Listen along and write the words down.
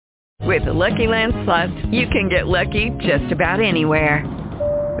With the Lucky Land Slots, you can get lucky just about anywhere.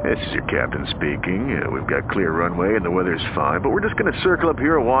 This is your captain speaking. We've got clear runway and the weather's fine, but we're just going to circle up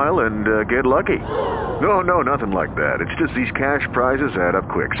here a while and get lucky. No, nothing like that. It's just these cash prizes add up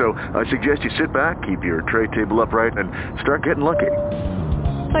quick. So I suggest you sit back, keep your tray table upright, and start getting lucky.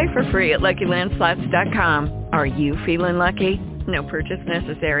 Play for free at LuckyLandSlots.com. Are you feeling lucky? No purchase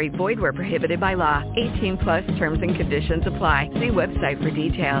necessary. Void where prohibited by law. 18 plus terms and conditions apply. See website for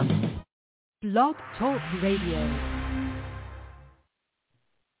details. Blog Talk Radio.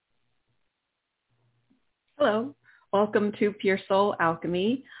 Hello, welcome to Pure Soul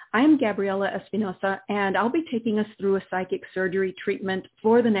Alchemy. I am Gabriella Espinosa, and I'll be taking us through a psychic surgery treatment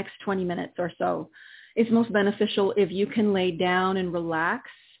for the next 20 minutes or so. It's most beneficial if you can lay down and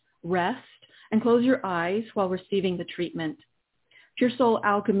relax, rest, and close your eyes while receiving the treatment. Pure Soul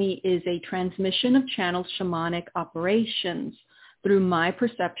Alchemy is a transmission of channeled shamanic operations through my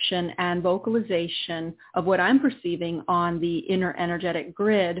perception and vocalization of what I'm perceiving on the inner energetic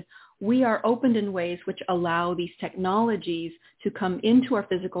grid. We are opened in ways which allow these technologies to come into our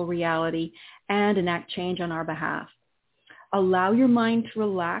physical reality and enact change on our behalf. Allow your mind to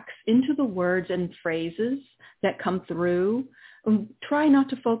relax into the words and phrases that come through. Try not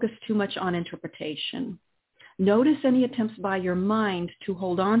to focus too much on interpretation. Notice any attempts by your mind to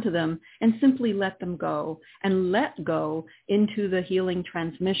hold on to them and simply let them go and let go into the healing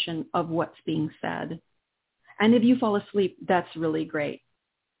transmission of what's being said. And if you fall asleep, that's really great.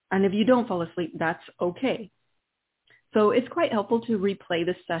 And if you don't fall asleep, that's okay. So it's quite helpful to replay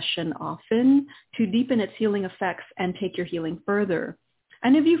this session often to deepen its healing effects and take your healing further.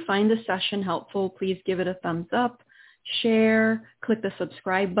 And if you find this session helpful, please give it a thumbs up, share, click the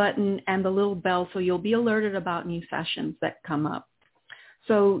subscribe button and the little bell so you'll be alerted about new sessions that come up.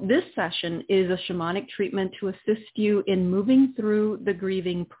 So this session is a shamanic treatment to assist you in moving through the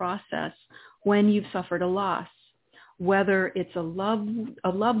grieving process when you've suffered a loss. Whether it's a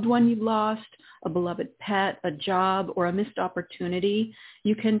loved one you've lost, a beloved pet, a job, or a missed opportunity,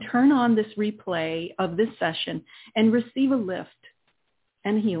 you can turn on this replay of this session and receive a lift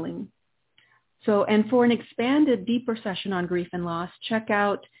and healing. And for an expanded, deeper session on grief and loss, check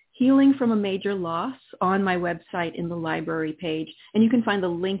out Healing from a Major Loss on my website in the library page, and you can find the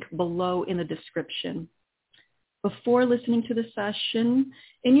link below in the description. Before listening to the session,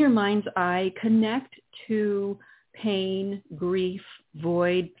 in your mind's eye, connect to pain, grief,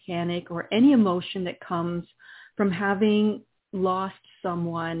 void, panic, or any emotion that comes from having lost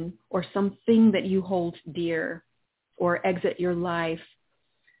someone or something that you hold dear or exit your life,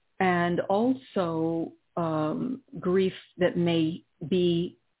 and also grief that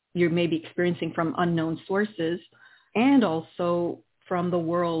you may be experiencing from unknown sources and also from the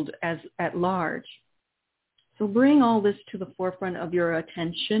world at large. So bring all this to the forefront of your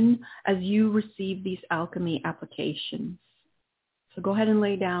attention as you receive these alchemy applications. So go ahead and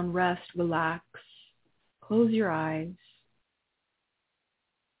lay down, rest, relax, close your eyes,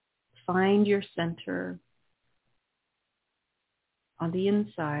 find your center on the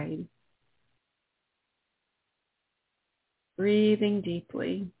inside, breathing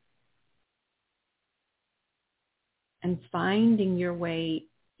deeply and finding your way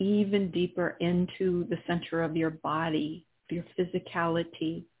even deeper into the center of your body, your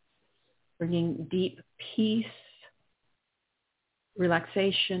physicality, bringing deep peace,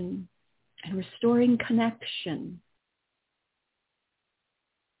 relaxation, and restoring connection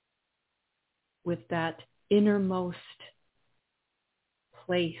with that innermost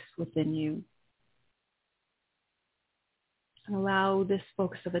place within you. And allow this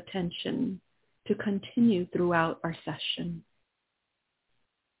focus of attention to continue throughout our session.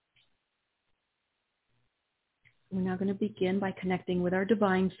 We're now going to begin by connecting with our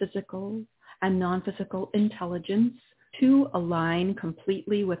divine physical and non-physical intelligence to align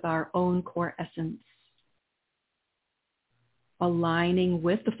completely with our own core essence. Aligning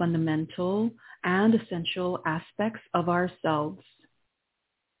with the fundamental and essential aspects of ourselves.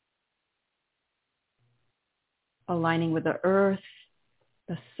 Aligning with the earth,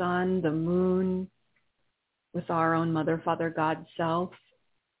 the sun, the moon, with our own Mother, Father, God self,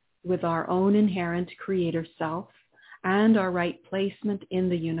 with our own inherent creator self, and our right placement in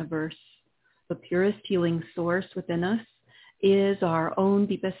the universe. The purest healing source within us is our own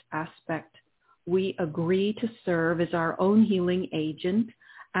deepest aspect. We agree to serve as our own healing agent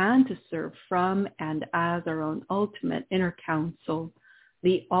and to serve from and as our own ultimate inner counsel,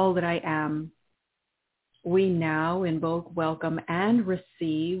 the all that I am. We now invoke, welcome, and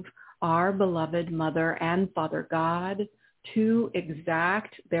receive our beloved Mother and Father God to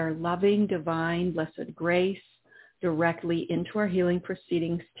exact their loving, divine, blessed grace directly into our healing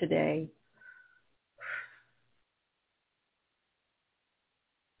proceedings today.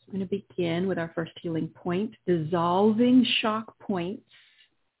 I'm going to begin with our first healing point, dissolving shock points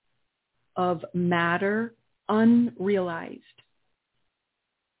of matter unrealized,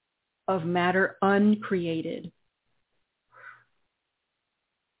 of matter uncreated.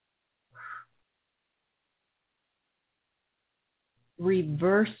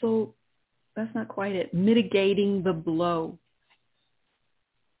 Reversal, that's not quite it, mitigating the blow.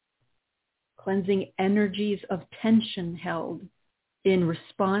 Cleansing energies of tension held in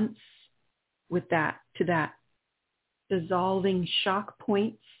response to that. Dissolving shock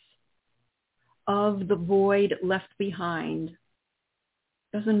points of the void left behind.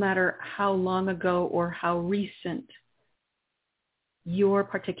 Doesn't matter how long ago or how recent your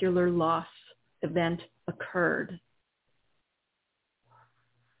particular loss event occurred.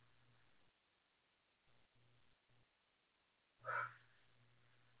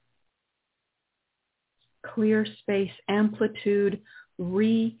 Clear space, amplitude,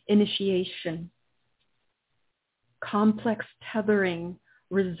 reinitiation, complex tethering,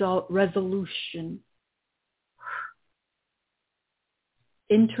 resolution,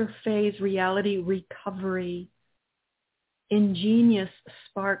 interphase reality recovery, ingenious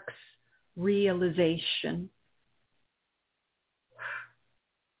sparks realization,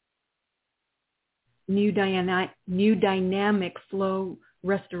 new dynamic flow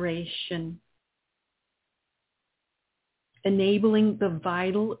restoration, enabling the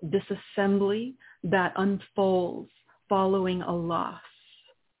vital disassembly that unfolds following a loss,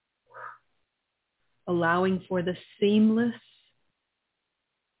 allowing for the seamless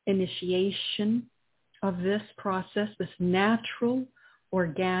initiation of this process, this natural,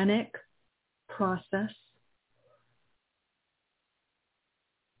 organic process.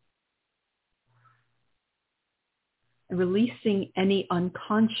 And releasing any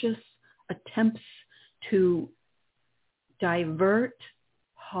unconscious attempts to divert,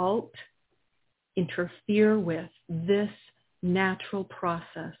 halt, interfere with this natural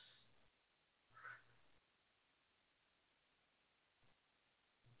process.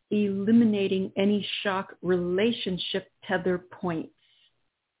 Eliminating any shock relationship tether points.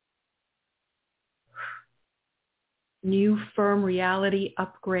 New firm reality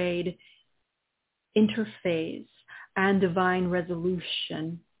upgrade, interphase, and divine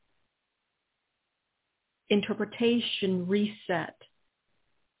resolution. Interpretation reset.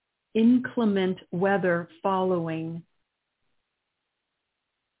 Inclement weather following.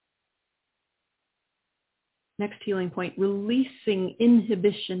 Next healing point, releasing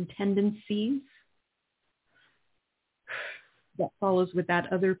inhibition tendencies. That follows with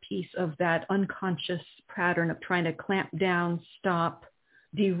that other piece of that unconscious pattern of trying to clamp down, stop,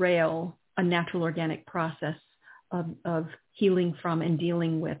 derail a natural organic process of healing from and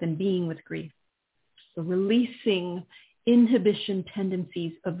dealing with and being with grief. So releasing inhibition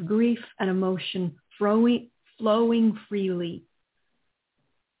tendencies of grief and emotion flowing freely.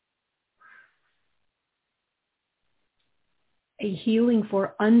 A healing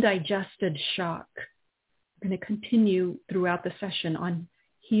for undigested shock. We're going to continue throughout the session on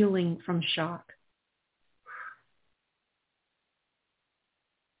healing from shock.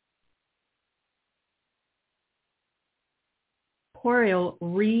 Corporeal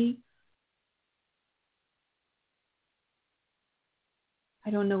I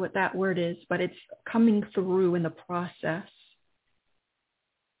don't know what that word is, but it's coming through in the process.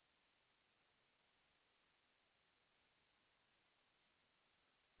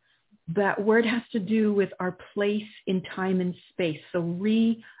 That word has to do with our place in time and space. So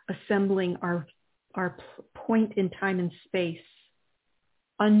reassembling our point in time and space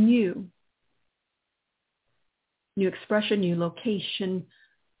anew. New expression, new location.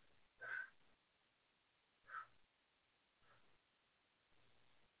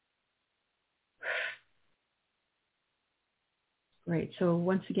 Great. So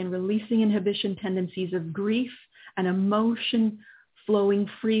once again, releasing inhibition tendencies of grief and emotion flowing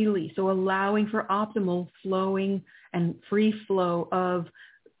freely. So allowing for optimal flowing and free flow of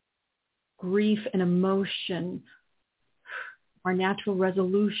grief and emotion, our natural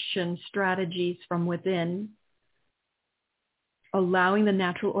resolution strategies from within, allowing the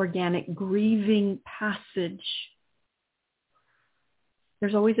natural organic grieving passage.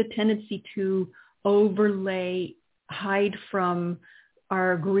 There's always a tendency to overlay, hide from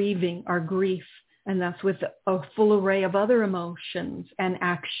our grieving, our grief, and that's with a full array of other emotions and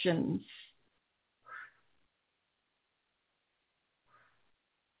actions.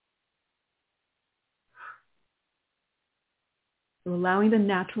 So allowing the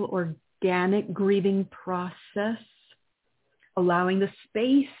natural organic grieving process allowing the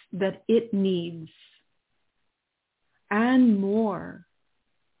space that it needs and more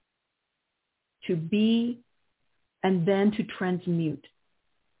to be and then to transmute.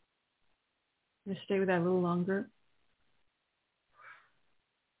 I'm going to stay with that a little longer.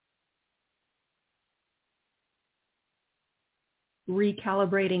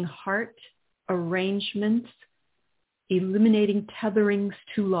 Recalibrating heart arrangements, eliminating tetherings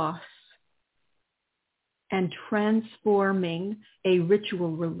to loss, and transforming a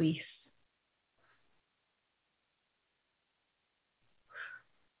ritual release.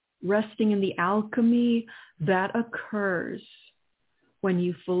 Resting in the alchemy that occurs when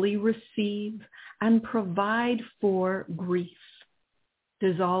you fully receive and provide for grief,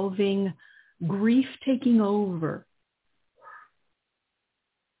 dissolving grief taking over.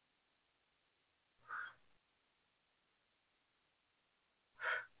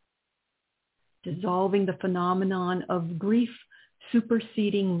 Dissolving the phenomenon of grief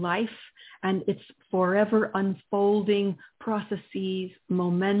superseding life and its forever unfolding processes,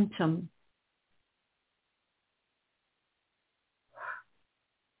 momentum.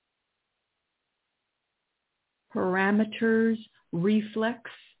 Parameters, reflex,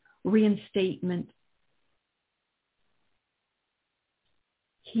 reinstatement.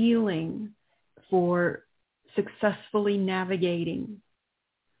 Healing for successfully navigating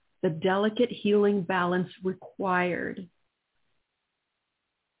the delicate healing balance required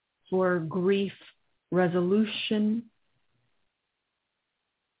for grief resolution,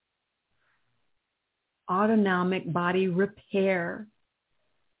 autonomic body repair,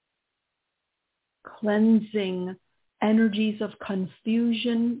 cleansing energies of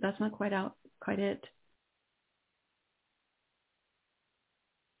confusion. That's not quite it.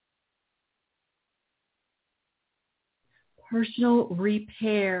 Personal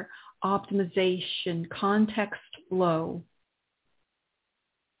repair, optimization, context flow.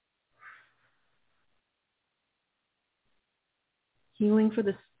 Healing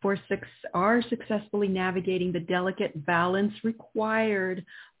are successfully navigating the delicate balance required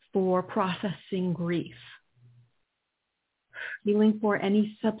for processing grief. Healing for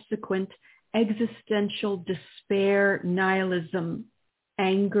any subsequent existential despair, nihilism,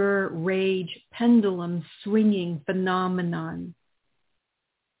 anger, rage, pendulum swinging phenomenon.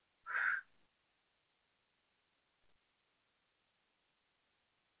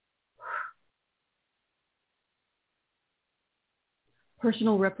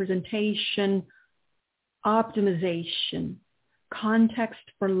 Personal representation, optimization, context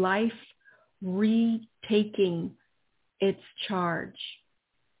for life, retaking its charge,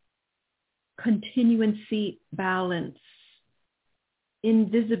 continuancy balance,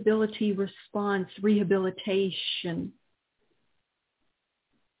 invisibility response, rehabilitation,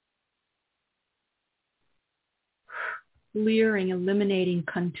 clearing, eliminating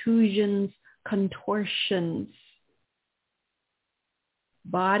contusions, contortions,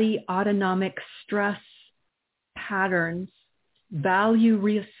 body autonomic stress patterns, value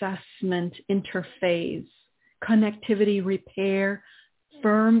reassessment interface, connectivity repair,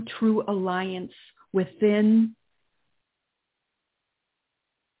 firm true alliance within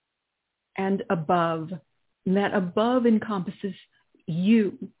and above. And that above encompasses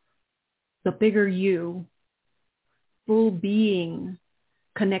you, the bigger you, full being,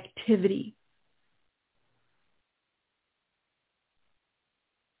 connectivity.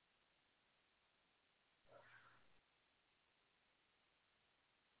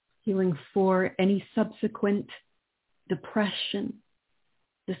 Healing for any subsequent depression,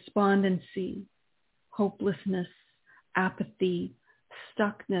 despondency, hopelessness, apathy,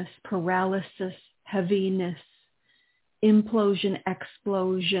 stuckness, paralysis, heaviness, implosion,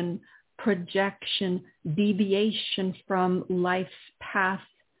 explosion, projection, deviation from life's path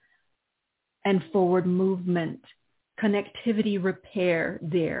and forward movement, connectivity repair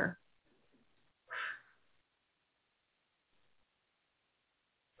there.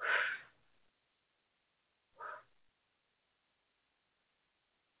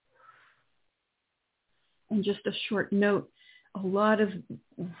 And just a short note, a lot of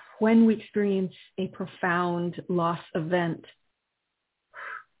when we experience a profound loss event,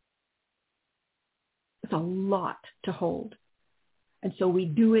 it's a lot to hold. And so we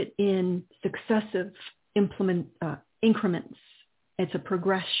do it in successive increments. It's a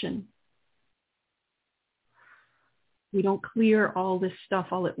progression. We don't clear all this stuff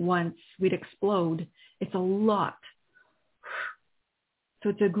all at once. We'd explode. It's a lot. So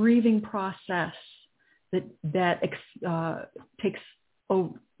it's a grieving process that takes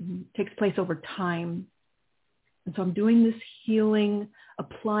place over time. And so I'm doing this healing,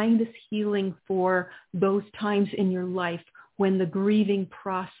 applying this healing for those times in your life when the grieving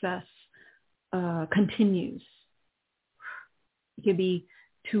process continues. It can be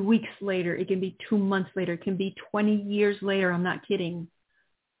 2 weeks later. It can be 2 months later. It can be 20 years later. I'm not kidding.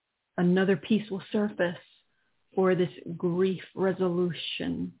 Another piece will surface for this grief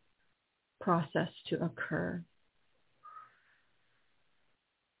resolution process to occur.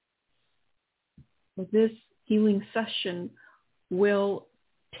 So this healing session will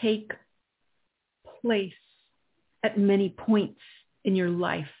take place at many points in your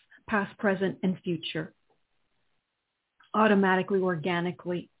life, past, present, and future, automatically,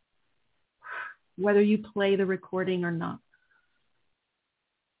 organically, whether you play the recording or not.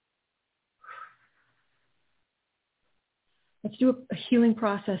 Let's do a healing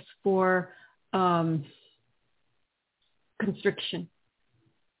process for constriction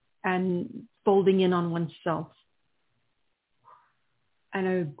and folding in on oneself. And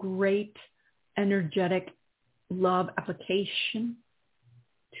a great energetic love application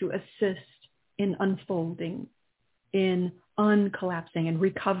to assist in unfolding, in uncollapsing and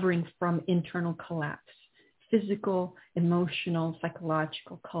recovering from internal collapse, physical, emotional,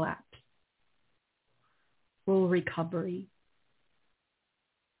 psychological collapse, full recovery.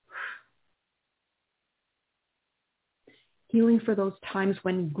 Healing for those times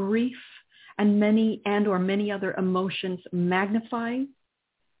when grief and many other emotions magnify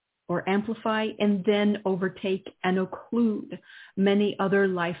or amplify and then overtake and occlude many other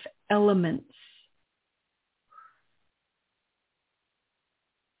life elements.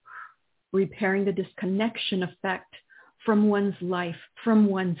 Repairing the disconnection effect from one's life, from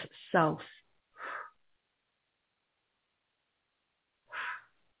one's self.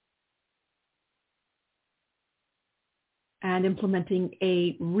 And implementing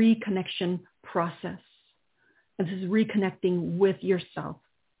a reconnection process. This is reconnecting with yourself,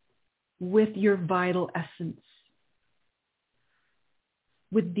 with your vital essence,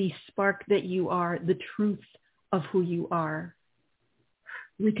 with the spark that you are, the truth of who you are.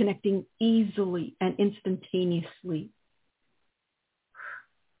 Reconnecting easily and instantaneously.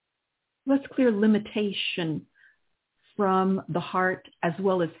 Let's clear limitation from the heart as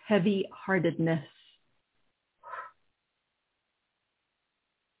well as heavy-heartedness.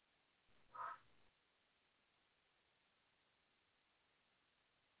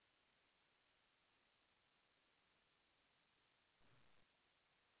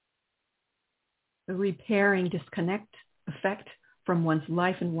 The repairing disconnect effect from one's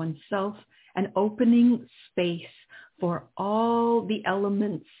life and oneself, and opening space for all the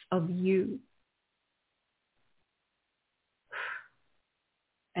elements of you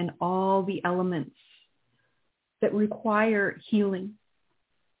and all the elements that require healing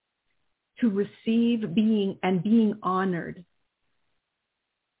to receive being and being honored.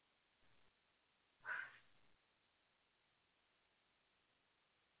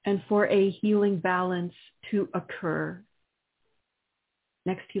 And for a healing balance to occur.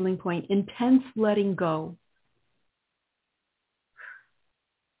 Next healing point, intense letting go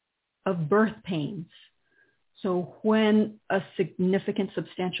of birth pains. So when a significant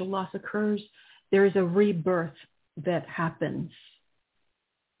substantial loss occurs, there is a rebirth that happens.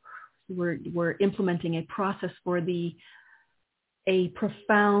 We're implementing a process for a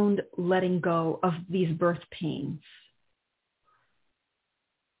profound letting go of these birth pains.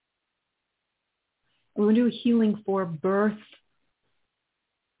 We're going to do a healing for birth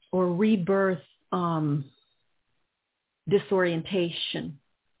or rebirth disorientation.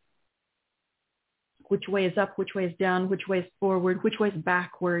 Which way is up, which way is down, which way is forward, which way is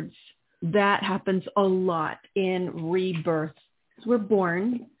backwards. That happens a lot in rebirth. So we're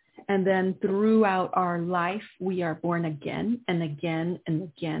born, and then throughout our life, we are born again and again and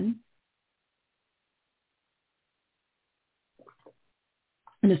again.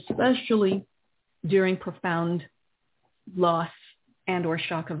 And especially during profound loss and or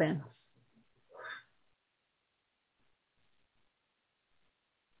shock events.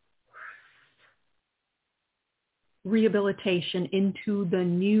 Rehabilitation into the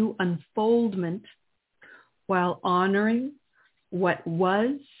new unfoldment while honoring what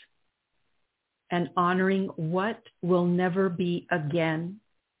was and honoring what will never be again.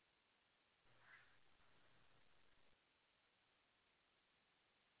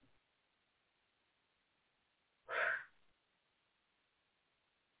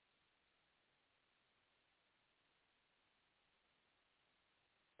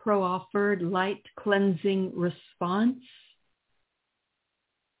 Pro-offered light cleansing response.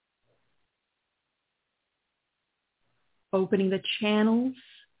 Opening the channels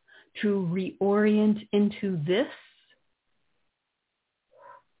to reorient into this.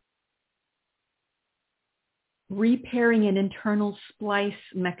 repairing an internal splice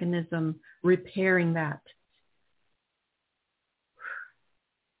mechanism, repairing that.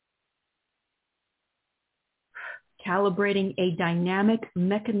 Calibrating a dynamic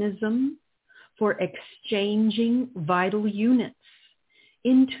mechanism for exchanging vital units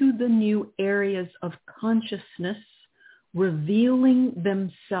into the new areas of consciousness, revealing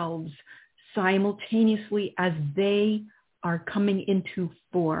themselves simultaneously as they are coming into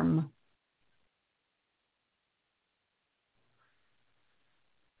form.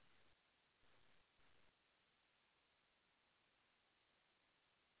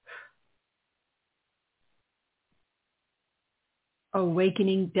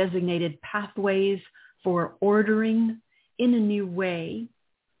 Awakening designated pathways for ordering in a new way,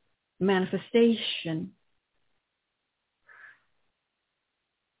 manifestation.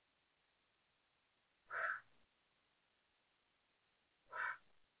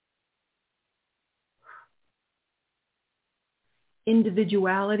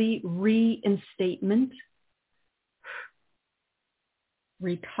 Individuality reinstatement,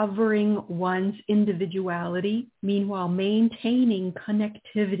 recovering one's individuality, meanwhile maintaining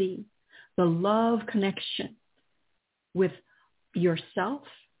connectivity, the love connection with yourself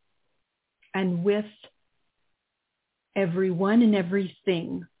and with everyone and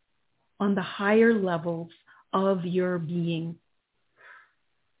everything on the higher levels of your being.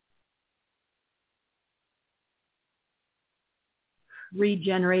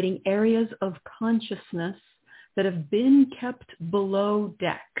 Regenerating areas of consciousness that have been kept below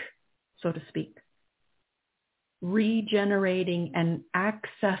deck, so to speak. Regenerating and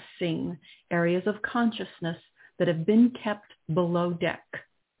accessing areas of consciousness that have been kept below deck.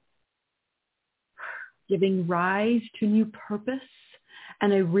 Giving rise to new purpose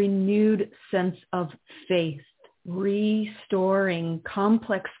and a renewed sense of faith. Restoring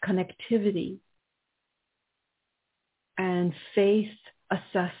complex connectivity and faith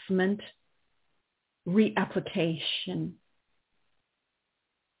assessment, reapplication.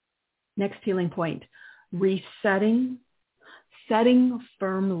 Next healing point, resetting, setting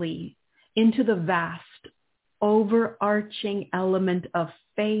firmly into the vast, overarching element of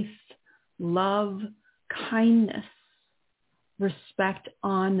faith, love, kindness, respect,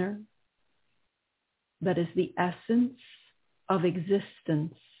 honor, that is the essence of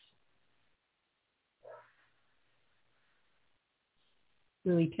existence.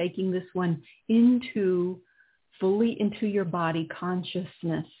 Really taking this one fully into your body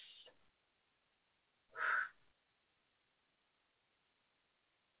consciousness.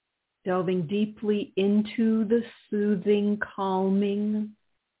 Delving deeply into the soothing, calming,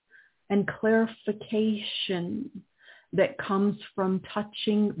 and clarification that comes from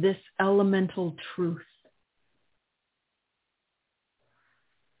touching this elemental truth.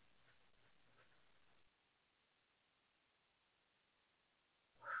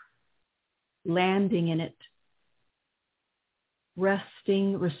 Landing in it,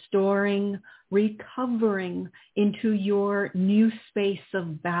 resting, restoring, recovering into your new space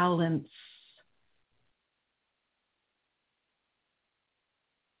of balance.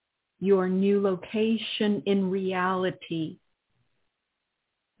 Your new location in reality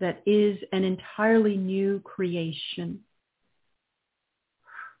that is an entirely new creation.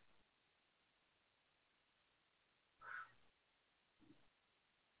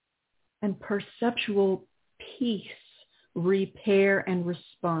 And perceptual peace, repair, and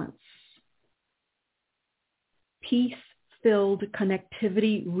response. Peace-filled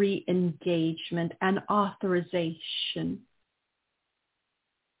connectivity, re-engagement, and authorization.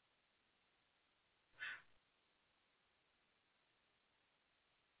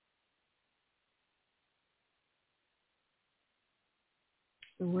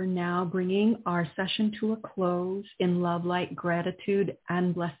 So we're now bringing our session to a close in love, light, gratitude,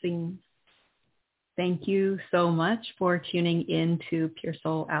 and blessings. Thank you so much for tuning in to Pure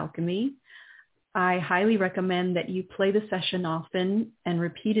Soul Alchemy. I highly recommend that you play the session often and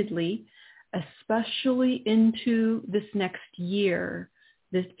repeatedly, especially into this next year.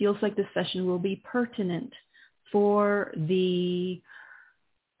 This feels like this session will be pertinent for the,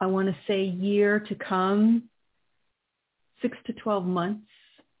 I want to say, year to come, 6 to 12 months.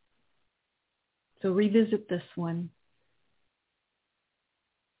 So revisit this one.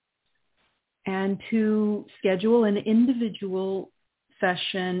 And to schedule an individual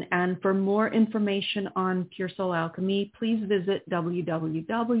session and for more information on Pure Soul Alchemy, please visit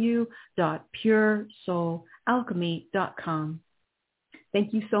www.PureSoulAlchemy.com.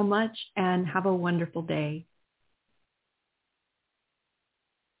 Thank you so much and have a wonderful day.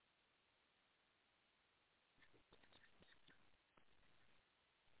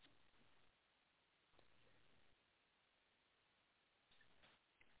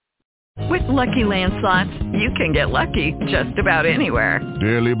 With Lucky Land Slots, you can get lucky just about anywhere.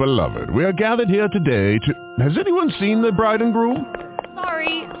 Dearly beloved, we are gathered here today to... Has anyone seen the bride and groom?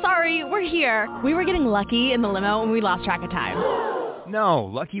 Sorry, we're here. We were getting lucky in the limo and we lost track of time. No,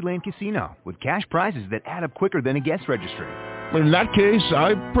 Lucky Land Casino, with cash prizes that add up quicker than a guest registry. In that case,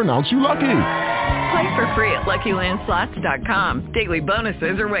 I pronounce you lucky. Play for free at LuckyLandSlots.com. Daily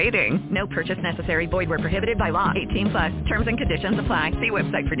bonuses are waiting. No purchase necessary. Void where prohibited by law. 18+. Terms and conditions apply. See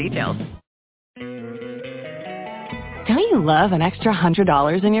website for details. Don't you love an extra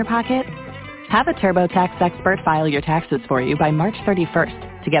 $100 in your pocket? Have a TurboTax expert file your taxes for you by March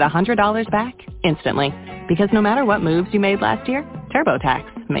 31st to get $100 back instantly. Because no matter what moves you made last year,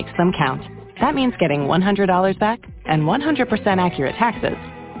 TurboTax makes them count. That means getting $100 back and 100% accurate taxes,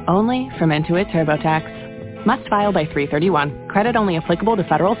 only from Intuit TurboTax. Must file by 3/31. Credit only applicable to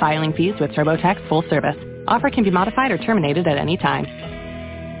federal filing fees with TurboTax full service. Offer can be modified or terminated at any time.